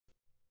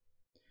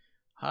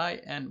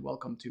Hi and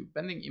welcome to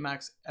Bending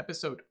Emacs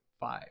episode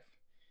 5.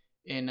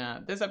 In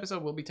this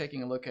episode, we'll be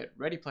taking a look at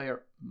Ready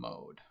Player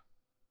Mode.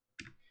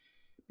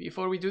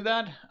 Before we do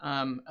that,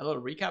 a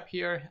little recap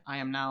here. I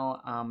am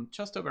now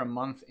just over a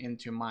month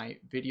into my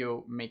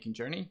video making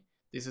journey.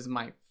 This is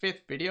my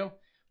 5th video.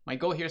 My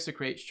goal here is to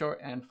create short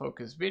and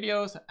focused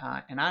videos,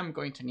 and I'm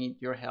going to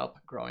need your help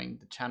growing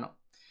the channel.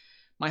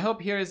 My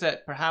hope here is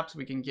that perhaps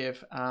we can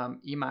give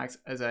Emacs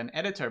as an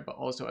editor, but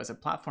also as a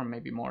platform,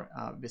 maybe more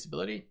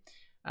visibility.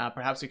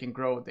 Perhaps we can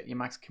grow the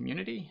Emacs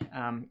community.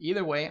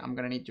 Either way, I'm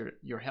going to need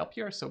your help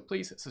here. So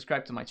please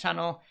subscribe to my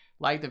channel,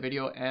 like the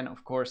video, and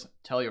of course,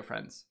 tell your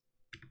friends.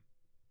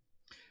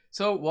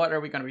 So what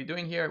are we going to be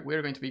doing here?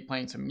 We're going to be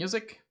playing some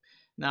music.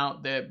 Now,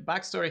 the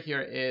backstory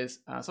here is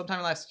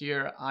sometime last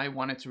year, I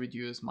wanted to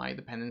reduce my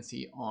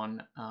dependency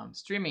on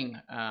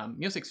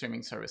music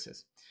streaming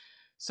services.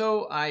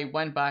 So I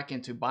went back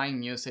into buying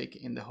music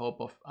in the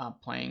hope of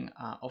playing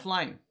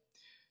offline.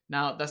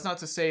 Now, that's not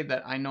to say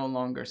that I no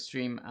longer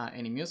stream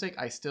any music.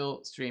 I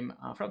still stream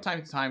from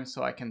time to time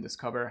so I can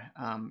discover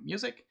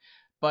music.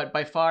 But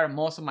by far,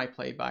 most of my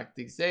playback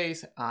these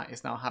days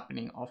is now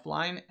happening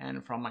offline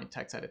and from my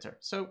text editor.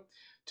 So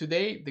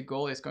today, the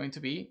goal is going to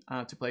be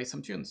to play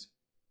some tunes.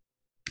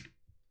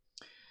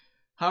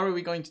 How are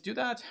we going to do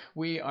that?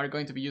 We are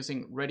going to be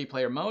using Ready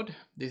Player Mode.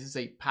 This is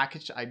a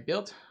package I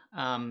built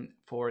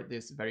for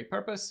this very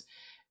purpose.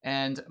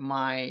 And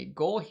my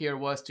goal here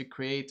was to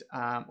create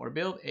or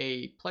build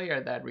a player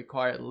that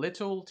required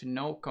little to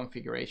no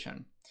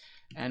configuration.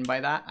 And by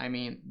that, I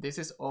mean, this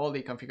is all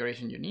the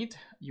configuration you need.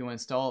 You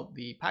install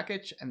the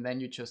package and then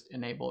you just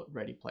enable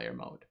Ready Player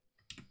Mode.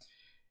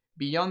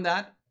 Beyond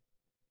that,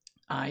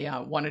 I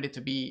wanted it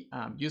to be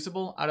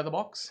usable out of the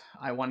box.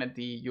 I wanted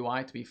the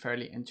UI to be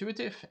fairly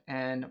intuitive.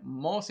 And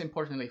most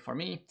importantly for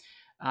me,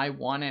 I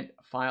wanted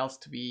files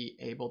to be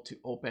able to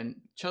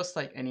open just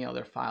like any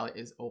other file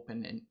is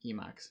open in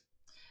Emacs.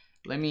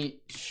 Let me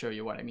show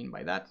you what I mean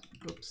by that.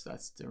 Oops,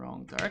 that's the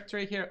wrong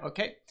directory here.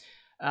 Okay,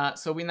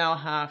 so we now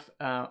have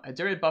a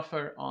direct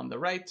buffer on the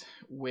right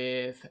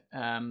with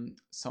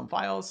some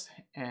files.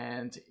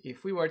 And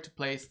if we were to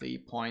place the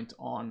point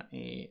on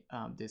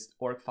this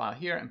org file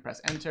here and press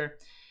enter,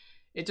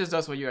 it just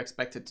does what you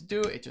expect it to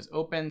do. It just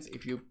opens.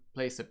 If you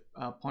place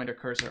a pointer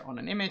cursor on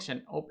an image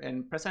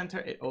and press enter,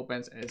 it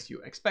opens as you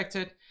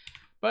expected.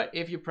 But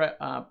if you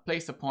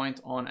place a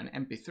point on an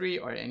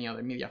MP3 or any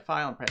other media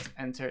file and press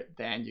enter,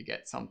 then you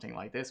get something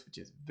like this, which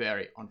is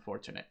very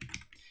unfortunate.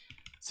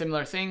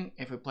 Similar thing,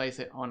 if we place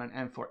it on an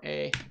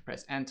M4A,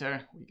 press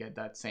enter, we get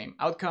that same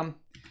outcome,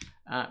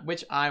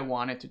 which I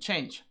wanted to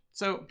change.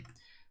 So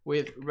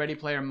with Ready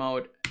Player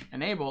Mode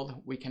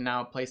enabled, we can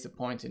now place a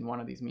point in one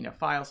of these media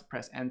files,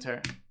 press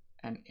enter,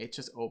 and it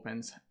just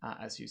opens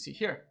as you see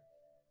here.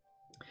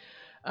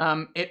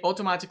 It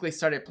automatically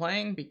started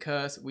playing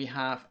because we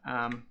have,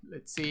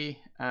 let's see,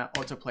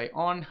 autoplay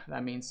on.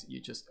 That means you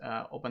just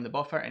open the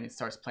buffer and it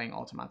starts playing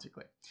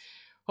automatically.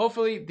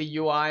 Hopefully the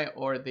UI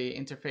or the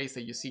interface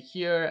that you see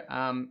here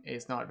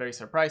is not very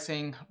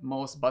surprising.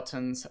 Most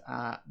buttons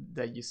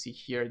that you see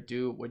here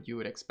do what you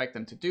would expect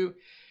them to do.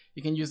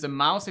 You can use the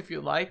mouse if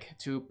you like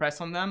to press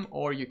on them,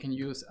 or you can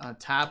use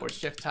tab or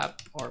shift tab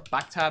or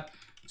back tab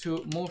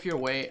to move your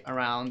way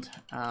around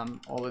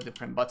all the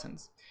different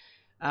buttons.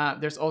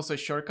 There's also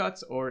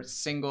shortcuts or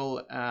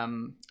single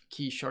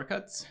key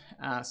shortcuts.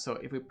 So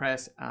if we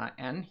press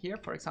N here,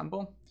 for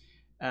example,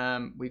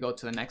 we go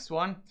to the next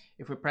one.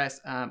 If we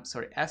press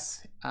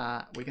S,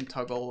 we can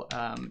toggle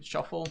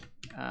shuffle.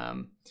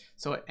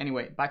 So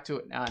anyway, back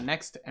to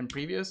next and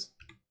previous.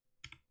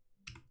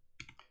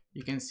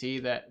 You can see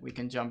that we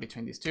can jump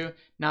between these two.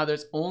 Now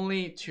there's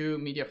only 2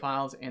 media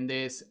files in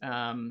this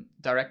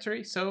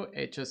directory, so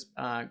it just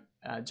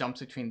jumps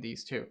between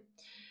these 2.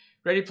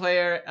 Ready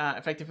Player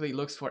effectively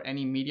looks for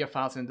any media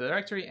files in the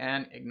directory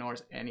and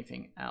ignores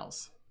anything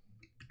else.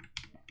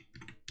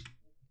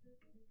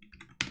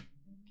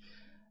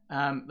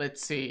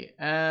 Let's see.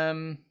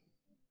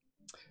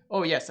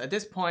 Oh yes, at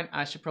this point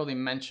I should probably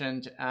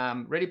mention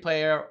Ready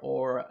Player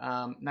or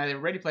neither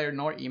Ready Player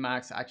nor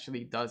Emacs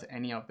actually does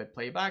any of the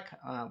playback.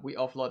 We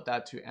offload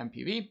that to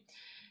MPV,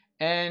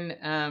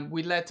 and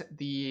we let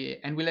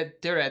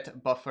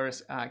direct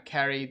buffers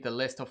carry the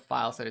list of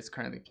files that it's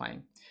currently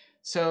playing.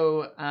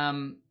 So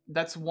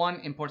that's one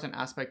important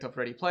aspect of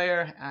Ready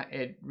Player.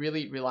 It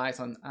really relies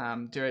on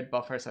direct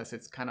buffers as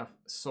its kind of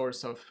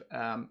source of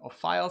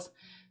files.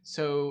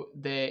 So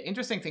the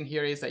interesting thing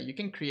here is that you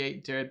can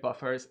create direct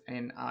buffers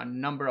in a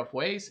number of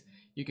ways.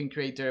 You can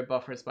create direct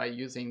buffers by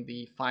using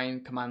the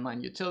find command line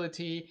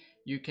utility.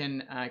 You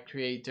can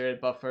create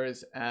direct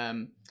buffers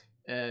from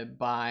a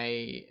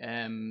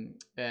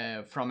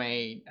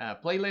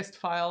playlist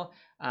file.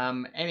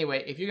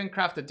 Anyway, if you can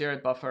craft a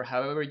direct buffer,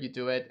 however you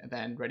do it,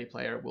 then Ready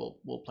Player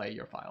will play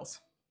your files.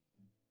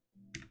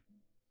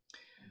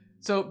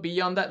 So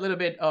beyond that little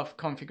bit of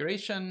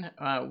configuration,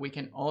 we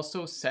can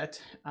also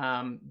set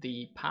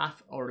the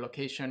path or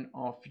location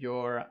of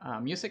your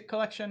music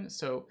collection.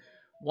 So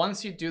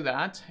once you do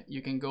that,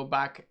 you can go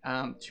back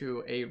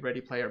to a Ready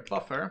Player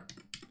buffer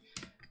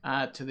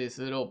to this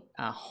little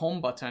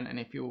home button, and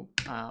if you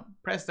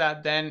press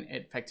that, then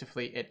it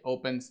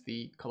opens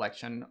the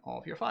collection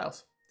of your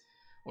files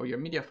or your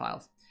media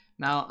files.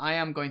 Now I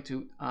am going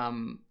to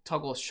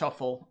toggle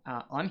shuffle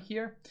on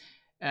here.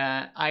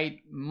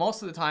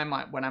 Most of the time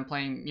when I'm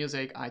playing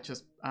music, I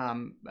just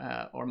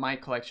or my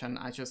collection,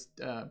 I just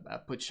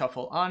put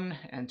shuffle on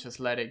and just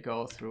let it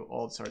go through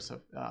all sorts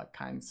of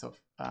kinds of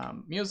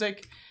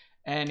music.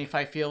 And if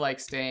I feel like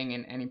staying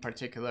in any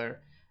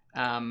particular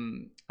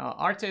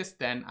artist,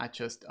 then I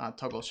just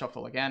toggle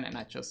shuffle again, and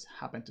I just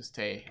happen to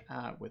stay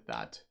with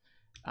that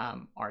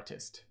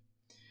artist.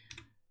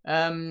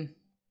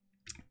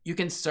 You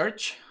can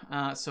search.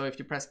 So if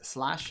you press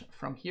 /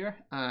 from here,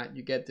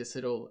 you get this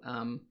little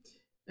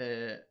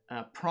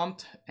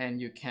prompt,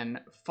 and you can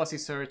fuzzy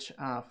search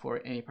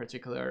for any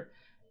particular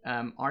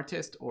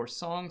artist or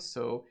song.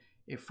 So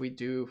if we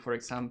do, for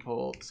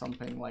example,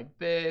 something like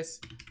this,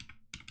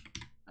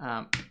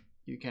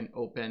 you can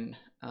open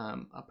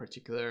a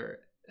particular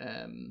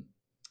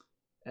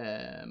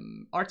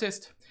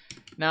artist.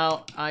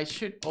 Now I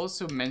should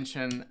also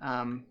mention,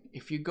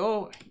 if you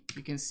go,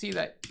 you can see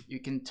that you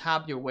can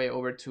tab your way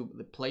over to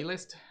the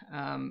playlist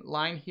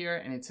line here,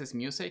 and it says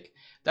music.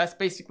 That's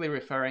basically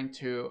referring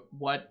to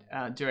what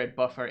direct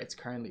buffer it's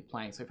currently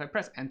playing. So if I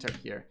press enter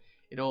here,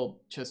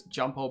 it'll just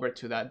jump over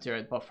to that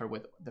direct buffer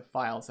with the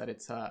files that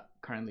it's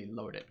currently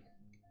loaded.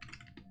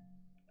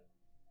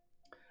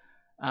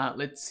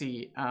 Let's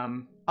see,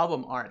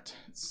 album art.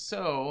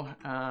 So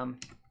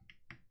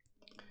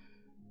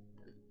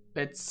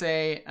let's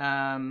say,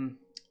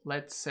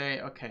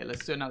 okay,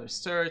 let's do another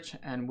search,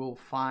 and we'll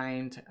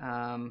find,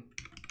 I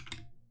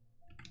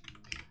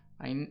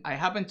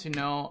happen to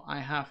know I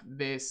have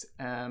this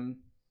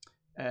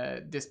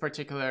this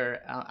particular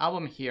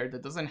album here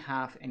that doesn't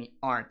have any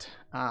art,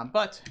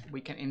 but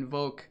we can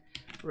invoke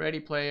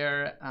Ready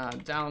Player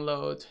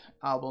download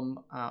album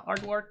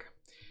artwork.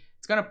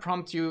 It's gonna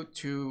prompt you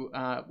to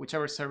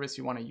whichever service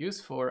you want to use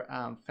for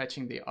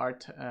fetching the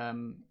art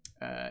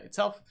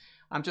itself.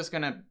 I'm just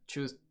gonna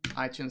choose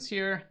iTunes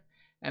here,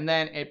 and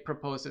then it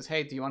proposes,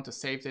 hey, do you want to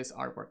save this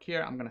artwork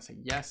here? I'm gonna say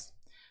yes.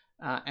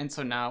 And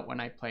so now when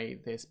I play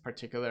this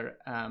particular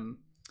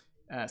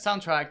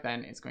soundtrack,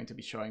 then it's going to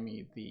be showing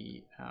me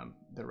the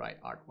right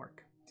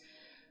artwork.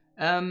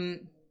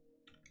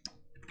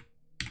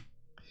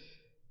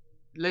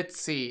 Let's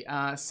see,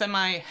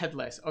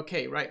 semi-headless.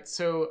 Okay, right.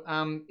 So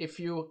if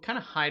you kind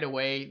of hide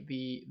away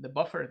the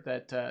buffer,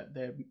 that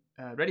the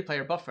Ready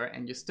Player buffer,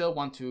 and you still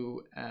want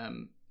to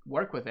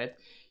work with it,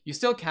 you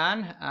still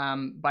can.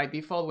 By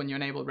default, when you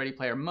enable Ready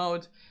Player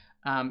mode,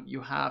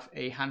 you have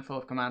a handful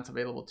of commands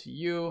available to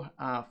you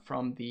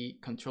from the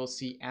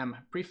Control-C-M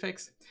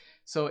prefix.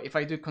 So if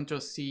I do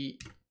Control-C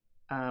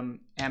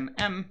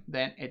MM,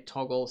 then it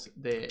toggles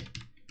the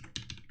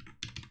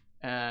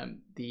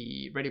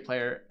Ready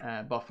Player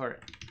buffer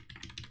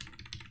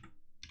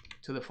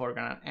to the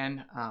foreground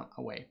and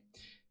away.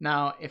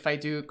 Now, if I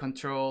do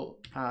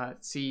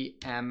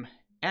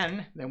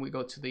Control-C-M-N, then we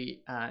go to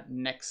the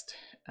next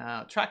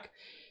track.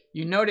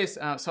 You notice,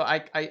 so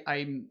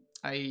I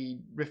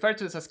refer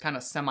to this as kind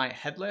of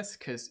semi-headless,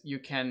 because you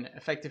can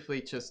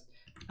effectively just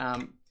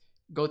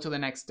go to the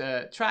next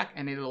track,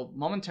 and it'll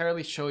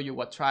momentarily show you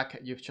what track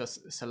you've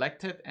just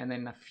selected, and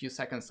then a few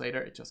seconds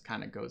later, it just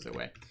kind of goes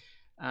away.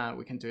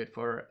 We can do it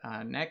for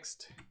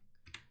next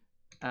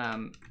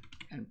and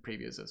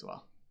previews as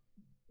well.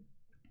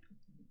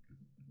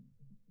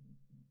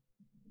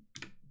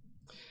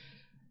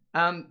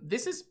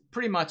 This is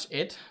pretty much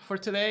it for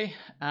today.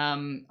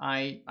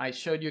 I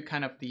showed you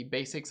kind of the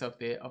basics of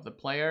the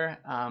player.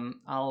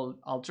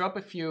 I'll drop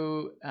a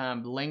few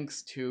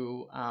links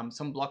to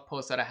some blog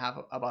posts that I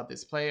have about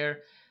this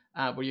player,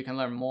 where you can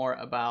learn more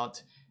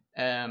about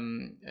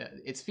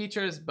its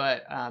features,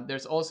 but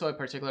there's also a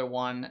particular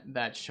one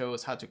that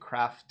shows how to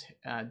craft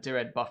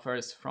direct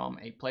buffers from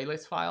a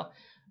playlist file.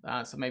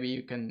 So maybe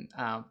you can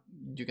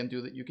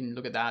do that. You can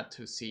look at that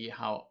to see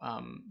how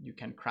you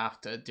can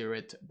craft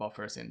direct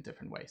buffers in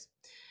different ways.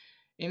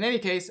 In any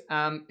case,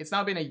 it's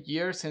now been a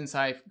year since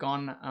I've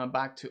gone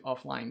back to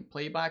offline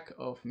playback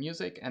of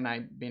music, and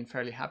I've been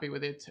fairly happy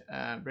with it.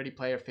 Ready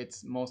Player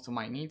fits most of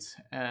my needs.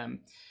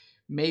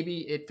 Maybe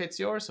it fits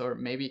yours, or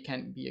maybe it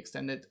can be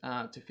extended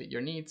to fit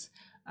your needs.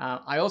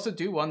 I also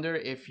do wonder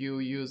if you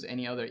use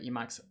any other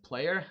Emacs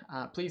player.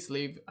 Please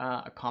leave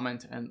a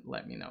comment and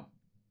let me know.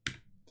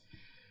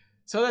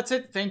 So that's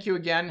it. Thank you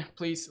again.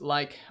 Please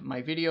like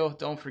my video.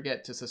 Don't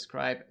forget to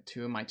subscribe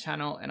to my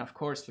channel. And of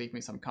course, leave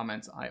me some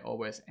comments. I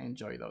always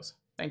enjoy those.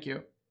 Thank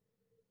you.